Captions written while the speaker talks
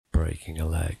breaking a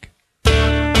leg.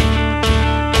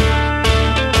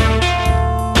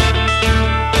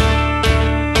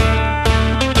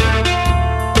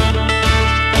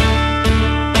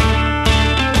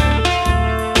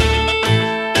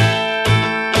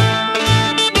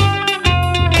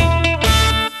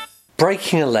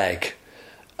 Breaking a leg.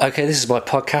 Okay, this is my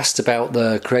podcast about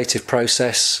the creative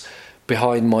process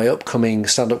behind my upcoming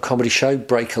stand-up comedy show,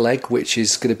 Break a Leg, which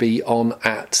is going to be on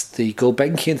at the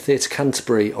Gulbenkian Theatre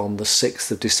Canterbury on the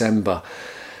 6th of December.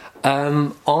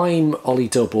 I'm Ollie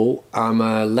Double. I'm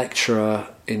a lecturer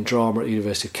in drama at the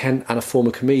University of Kent and a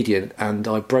former comedian, and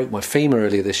I broke my femur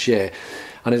earlier this year,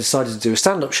 and I decided to do a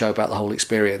stand-up show about the whole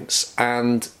experience.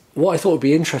 And what I thought would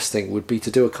be interesting would be to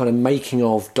do a kind of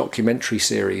making-of documentary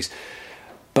series,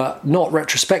 but not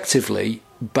retrospectively,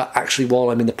 but actually while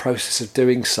I'm in the process of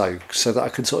doing so that I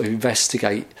can sort of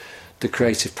investigate the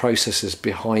creative processes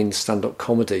behind stand-up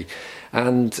comedy.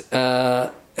 And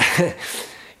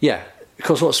yeah,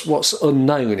 because what's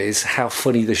unknown is how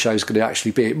funny the show's going to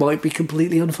actually be. It might be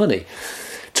completely unfunny.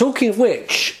 Talking of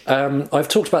which, I've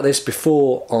talked about this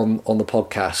before on the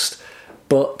podcast,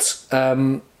 but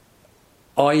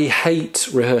I hate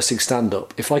rehearsing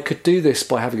stand-up. If I could do this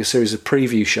by having a series of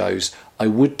preview shows, I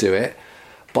would do it,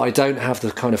 but I don't have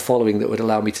the kind of following that would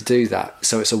allow me to do that.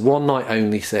 So it's a one-night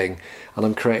only thing, and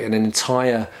I'm creating an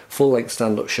entire full-length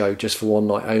stand-up show just for one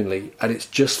night only, and it's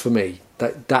just for me.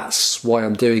 That's why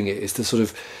I'm doing it, is to sort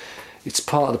of, it's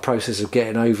part of the process of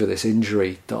getting over this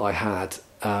injury that I had,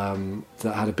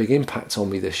 that had a big impact on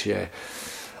me this year.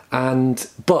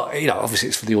 But, you know, obviously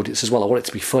it's for the audience as well. I want it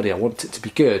to be funny, I want it to be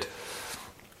good.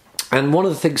 And one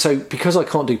of the things, so because I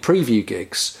can't do preview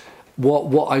gigs,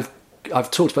 what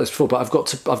I've talked about this before, but I've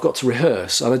got to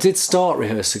rehearse, and I did start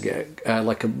rehearsing it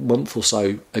like a month or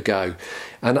so ago,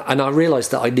 and I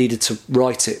realised that I needed to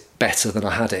write it better than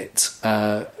I had it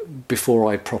before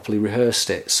I properly rehearsed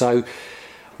it. So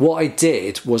what I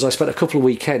did was I spent a couple of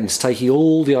weekends taking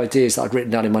all the ideas that I'd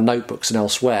written down in my notebooks and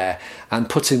elsewhere and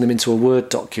putting them into a Word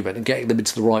document and getting them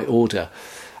into the right order.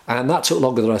 And that took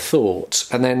longer than I thought.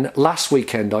 And then last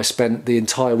weekend, I spent the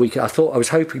entire weekend. I was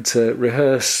hoping to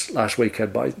rehearse last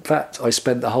weekend, but in fact, I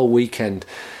spent the whole weekend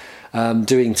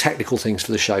doing technical things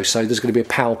for the show. So there's going to be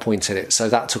a PowerPoint in it. So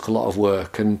that took a lot of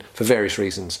work, and for various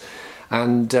reasons.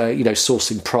 And,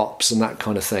 sourcing props and that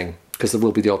kind of thing, because there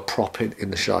will be the odd prop in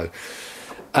the show.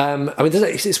 I mean,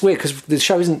 it's weird because the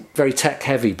show isn't very tech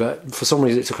heavy, but for some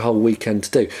reason it took a whole weekend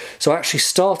to do. So I actually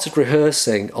started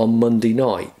rehearsing on Monday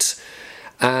night.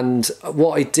 And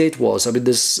what I did was, I mean,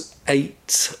 there's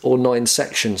 8 or 9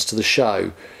 sections to the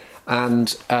show,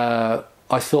 and I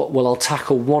thought, well, I'll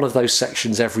tackle one of those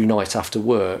sections every night after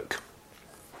work.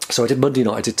 So I did Monday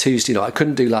night, I did Tuesday night. I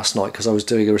couldn't do last night because I was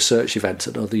doing a research event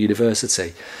at another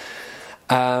university.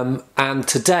 And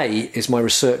today is my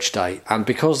research day, and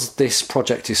because this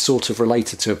project is sort of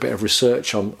related to a bit of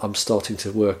research I'm starting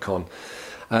to work on,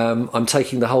 I'm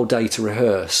taking the whole day to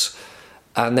rehearse.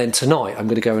 And then tonight I'm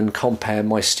going to go and compare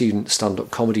my student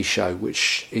stand-up comedy show,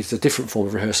 which is a different form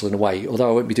of rehearsal in a way. Although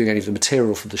I won't be doing any of the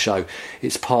material from the show,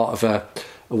 it's part of a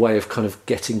way of kind of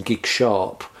getting gig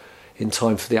sharp in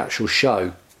time for the actual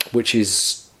show, which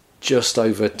is just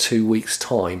over 2 weeks'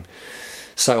 time.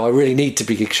 So I really need to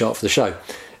be gig sharp for the show.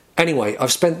 Anyway,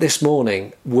 I've spent this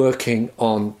morning working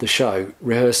on the show,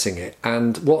 rehearsing it,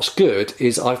 and what's good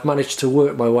is I've managed to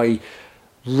work my way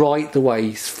right the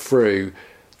way through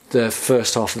the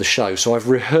first half of the show. So I've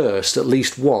rehearsed at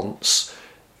least once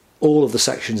all of the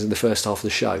sections in the first half of the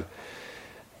show.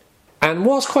 And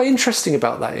what's quite interesting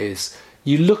about that is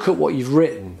you look at what you've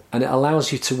written and it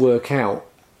allows you to work out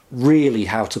really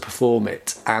how to perform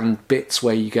it, and bits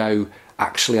where you go,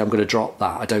 actually, I'm going to drop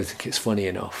that. I don't think it's funny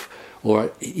enough,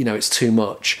 or, it's too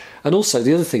much. And also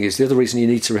the other reason you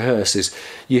need to rehearse is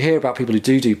you hear about people who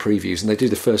do previews, and they do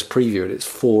the first preview and it's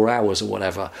 4 hours or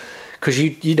whatever. Because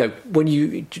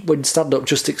when stand-up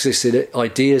just exists in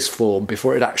ideas form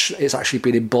before it's actually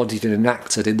been embodied and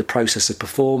enacted in the process of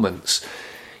performance,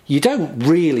 you don't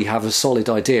really have a solid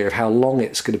idea of how long a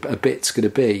bit's going to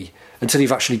be until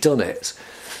you've actually done it.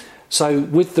 So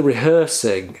with the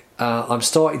rehearsing, I'm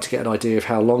starting to get an idea of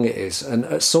how long it is, and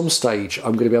at some stage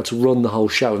I'm going to be able to run the whole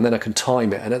show, and then I can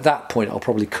time it, and at that point I'll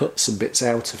probably cut some bits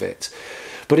out of it.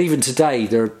 But even today,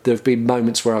 there have been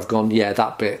moments where I've gone, yeah,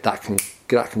 that bit that can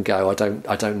go. I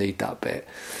don't need that bit.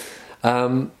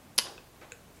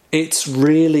 It's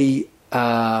really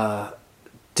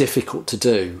difficult to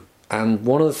do, and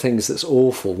one of the things that's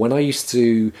awful, when I used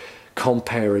to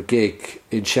compare a gig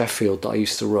in Sheffield that I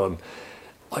used to run,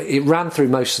 it ran through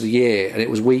most of the year and it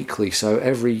was weekly, so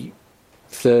every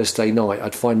Thursday night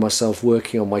I'd find myself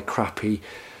working on my crappy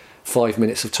 5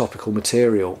 minutes of topical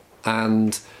material,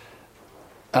 and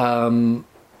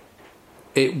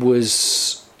it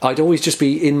was. I'd always just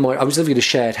be I was living in a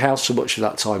shared house for much of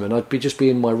that time, and I'd just be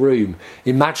in my room,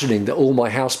 imagining that all my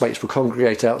housemates would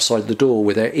congregate outside the door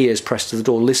with their ears pressed to the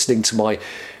door, listening to my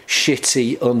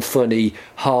shitty, unfunny,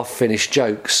 half-finished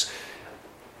jokes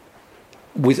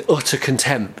with utter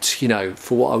contempt,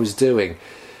 for what I was doing.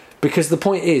 Because the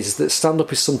point is that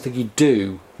stand-up is something you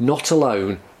do, not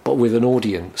alone, but with an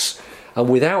audience. And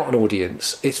without an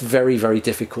audience, it's very, very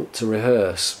difficult to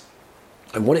rehearse.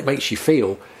 And what it makes you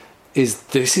feel is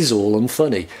this is all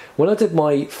unfunny. When I did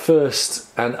my first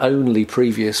and only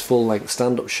previous full-length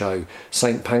stand-up show,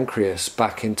 St Pancras,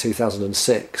 back in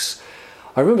 2006,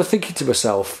 I remember thinking to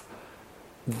myself,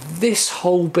 this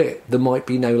whole bit, there might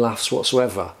be no laughs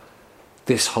whatsoever.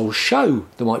 This whole show,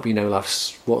 there might be no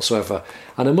laughs whatsoever.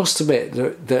 And I must admit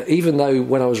that even though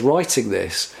when I was writing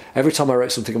this, every time I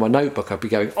wrote something in my notebook, I'd be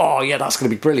going, oh yeah, that's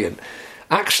going to be brilliant.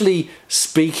 Actually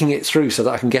speaking it through so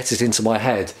that I can get it into my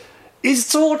head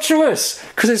is torturous,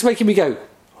 because it's making me go,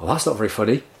 well, that's not very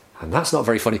funny, and that's not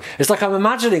very funny. It's like I'm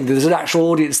imagining there's an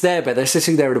actual audience there, but they're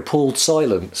sitting there in appalled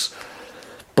silence.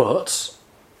 But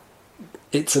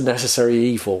it's a necessary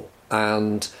evil,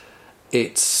 and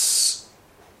it's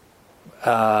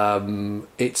developing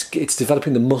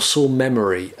the muscle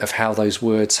memory of how those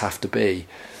words have to be.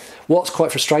 What's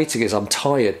quite frustrating is I'm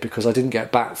tired because I didn't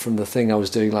get back from the thing I was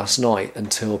doing last night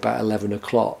until about 11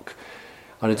 o'clock.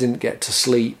 And I didn't get to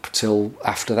sleep till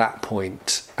after that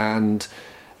point. And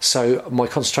so my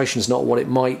concentration is not what it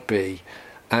might be.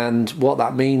 And what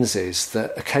that means is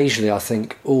that occasionally I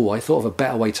think, I thought of a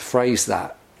better way to phrase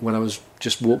that when I was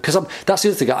just walking. Because that's the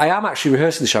other thing. I am actually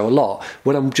rehearsing the show a lot.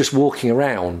 When I'm just walking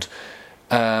around,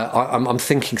 I'm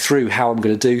thinking through how I'm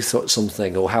going to do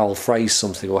something, or how I'll phrase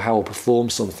something, or how I'll perform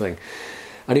something.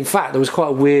 And in fact, there was quite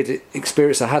a weird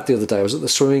experience I had the other day. I was at the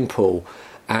swimming pool,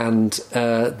 and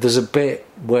there's a bit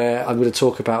where I'm going to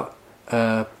talk about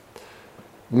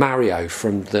Mario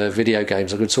from the video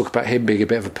games. I'm going to talk about him being a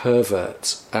bit of a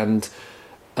pervert. And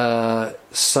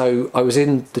so I was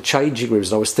in the changing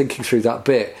rooms and I was thinking through that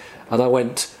bit, and I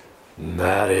went,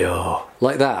 Mario,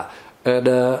 like that. And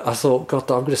I thought, God,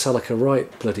 I'm going to sound like a right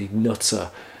bloody nutter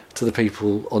to the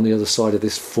people on the other side of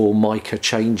this Formica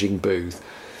changing booth.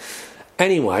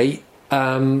 Anyway,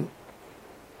 so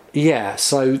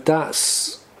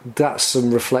that's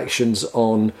some reflections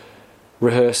on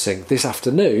rehearsing. This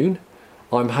afternoon,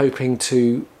 I'm hoping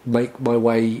to make my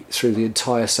way through the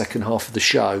entire second half of the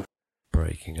show.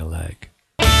 Breaking a leg.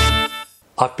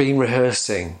 I've been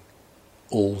rehearsing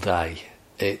all day.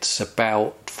 It's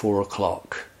about 4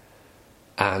 o'clock.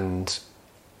 And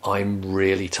I'm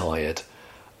really tired.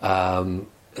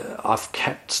 I've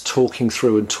kept talking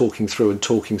through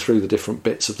the different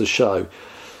bits of the show,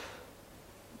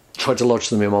 tried to lodge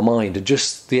them in my mind, and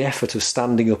just the effort of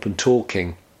standing up and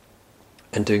talking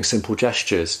and doing simple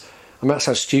gestures. I mean, that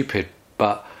sounds stupid,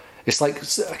 but it's like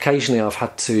occasionally I've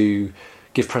had to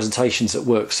give presentations at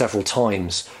work several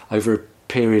times over a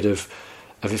period of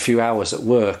a few hours at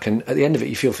work, and at the end of it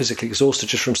you feel physically exhausted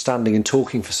just from standing and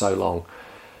talking for so long.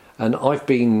 And I've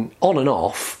been on and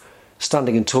off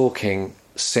standing and talking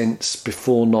since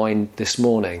before 9 this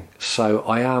morning. So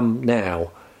I am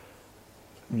now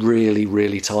really,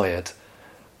 really tired.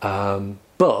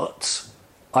 But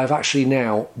I've actually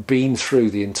now been through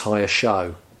the entire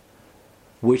show,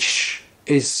 which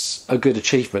is a good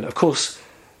achievement. Of course,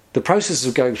 the process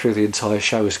of going through the entire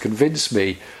show has convinced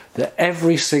me that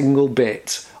every single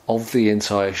bit of the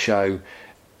entire show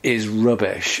is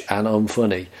rubbish and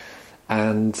unfunny.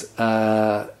 And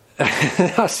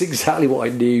that's exactly what I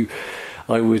knew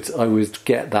I would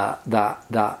get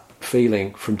that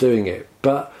feeling from doing it.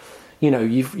 But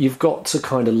you've got to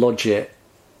kind of lodge it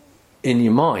in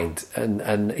your mind,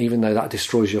 and even though that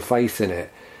destroys your faith in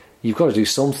it, you've got to do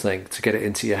something to get it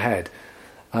into your head.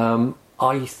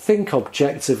 I think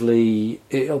objectively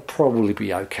it'll probably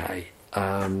be okay.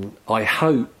 I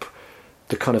hope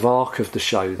the kind of arc of the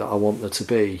show that I want there to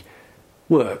be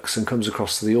works and comes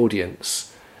across to the audience.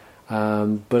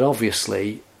 But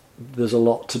obviously there's a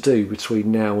lot to do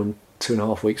between now and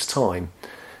 2.5 weeks' time.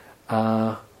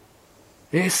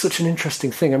 It is such an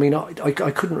interesting thing. I mean,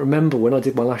 I couldn't remember when I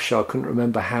did my last show, I couldn't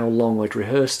remember how long I'd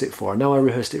rehearsed it for. I know I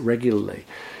rehearsed it regularly,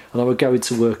 and I would go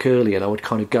into work early and I would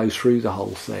kind of go through the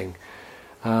whole thing.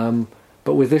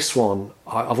 But with this one,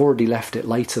 I've already left it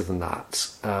later than that.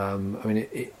 I mean,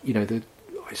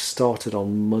 I started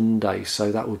on Monday,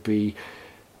 so that would be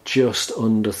just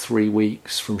under 3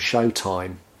 weeks from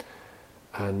showtime,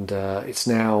 and it's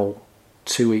now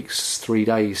 2 weeks 3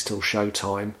 days till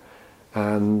showtime,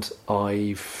 and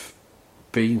I've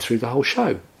been through the whole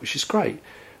show, which is great.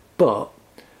 But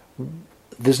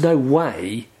there's no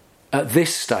way at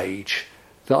this stage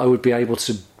that I would be able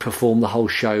to perform the whole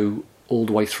show all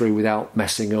the way through without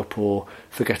messing up or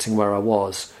forgetting where I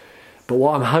was. But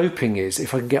what I'm hoping is,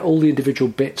 if I can get all the individual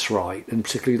bits right, and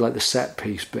particularly like the set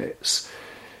piece bits,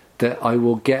 that I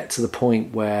will get to the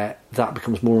point where that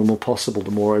becomes more and more possible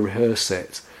the more I rehearse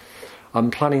it.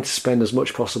 I'm planning to spend as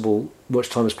much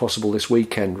time as possible this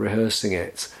weekend rehearsing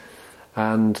it,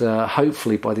 and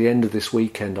hopefully by the end of this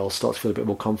weekend I'll start to feel a bit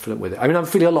more confident with it. I mean, I'm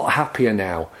feeling a lot happier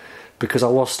now, because I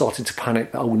was starting to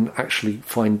panic that I wouldn't actually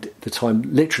find the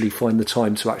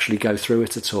time to actually go through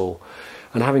it at all.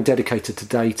 And having dedicated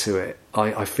today to it,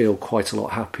 I feel quite a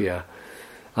lot happier.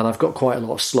 And I've got quite a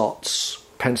lot of slots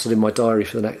penciled in my diary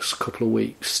for the next couple of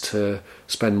weeks to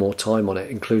spend more time on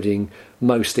it, including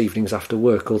most evenings after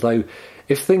work. Although,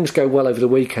 if things go well over the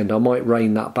weekend, I might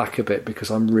rein that back a bit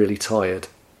because I'm really tired.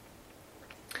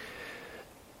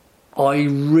 I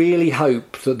really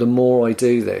hope that the more I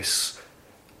do this,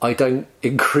 I don't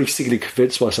increasingly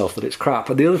convince myself that it's crap.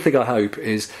 And the other thing I hope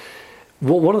is,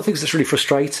 one of the things that's really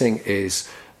frustrating is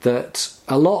that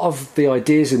a lot of the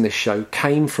ideas in this show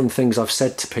came from things I've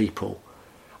said to people,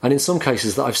 and in some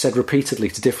cases that I've said repeatedly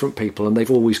to different people, and they've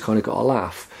always kind of got a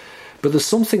laugh. But there's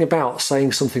something about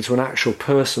saying something to an actual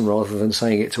person rather than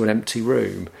saying it to an empty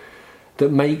room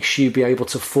that makes you be able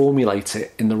to formulate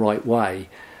it in the right way.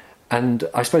 And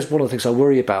I suppose one of the things I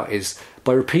worry about is,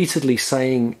 by repeatedly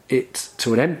saying it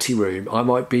to an empty room, I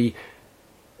might be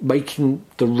making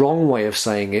the wrong way of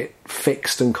saying it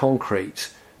fixed and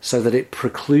concrete, so that it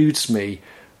precludes me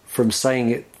from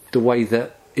saying it the way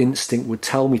that instinct would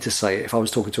tell me to say it if I was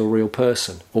talking to a real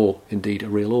person, or indeed a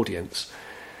real audience.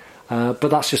 But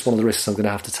that's just one of the risks I'm going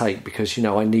to have to take, because,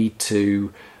 I need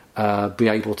to be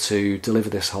able to deliver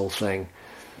this whole thing.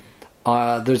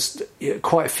 There's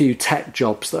quite a few tech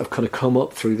jobs that have kind of come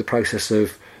up through the process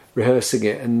of rehearsing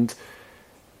it, and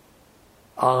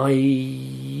as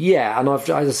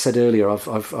I said earlier, I've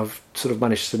sort of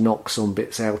managed to knock some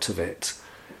bits out of it.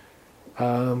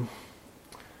 But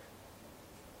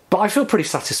I feel pretty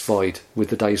satisfied with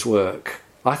the day's work.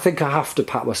 I think I have to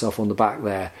pat myself on the back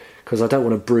there, because I don't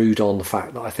want to brood on the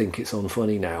fact that I think it's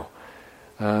unfunny now.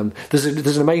 There's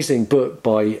an amazing book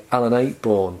by Alan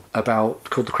Ayckbourn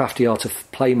called The Crafty Art of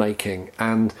Playmaking,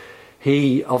 and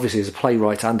he obviously is a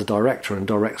playwright and a director and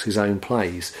directs his own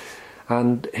plays.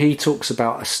 And he talks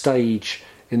about a stage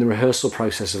in the rehearsal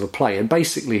process of a play, and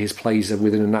basically his plays are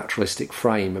within a naturalistic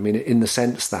frame. I mean, in the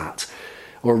sense that,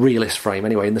 or a realist frame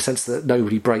anyway, in the sense that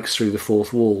nobody breaks through the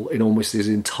fourth wall in almost his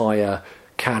entire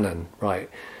canon, right?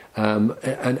 And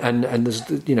there's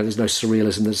there's no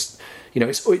surrealism. There's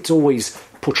it's always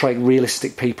portraying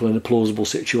realistic people in a plausible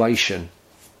situation.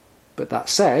 But that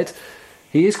said,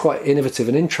 he is quite innovative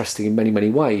and interesting in many, many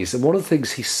ways. And one of the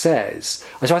things he says,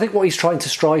 and so I think what he's trying to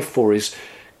strive for is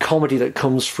comedy that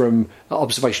comes from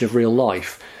observation of real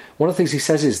life. One of the things he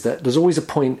says is that there's always a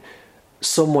point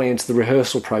some way into the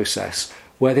rehearsal process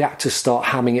where the actors start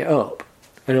hamming it up.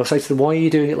 And he'll say to them, "Why are you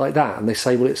doing it like that?" And they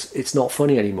say, "Well, it's not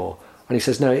funny anymore." And he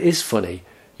says, "No, it is funny.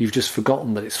 You've just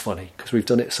forgotten that it's funny because we've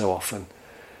done it so often."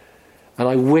 And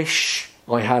I wish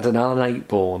I had an Alan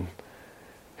Ayckbourn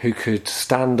who could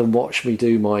stand and watch me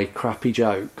do my crappy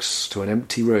jokes to an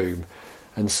empty room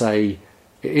and say,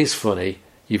 "It is funny,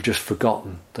 you've just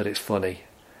forgotten that it's funny."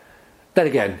 Then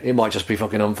again, it might just be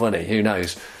fucking unfunny, who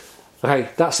knows. Okay,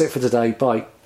 that's it for today, bye.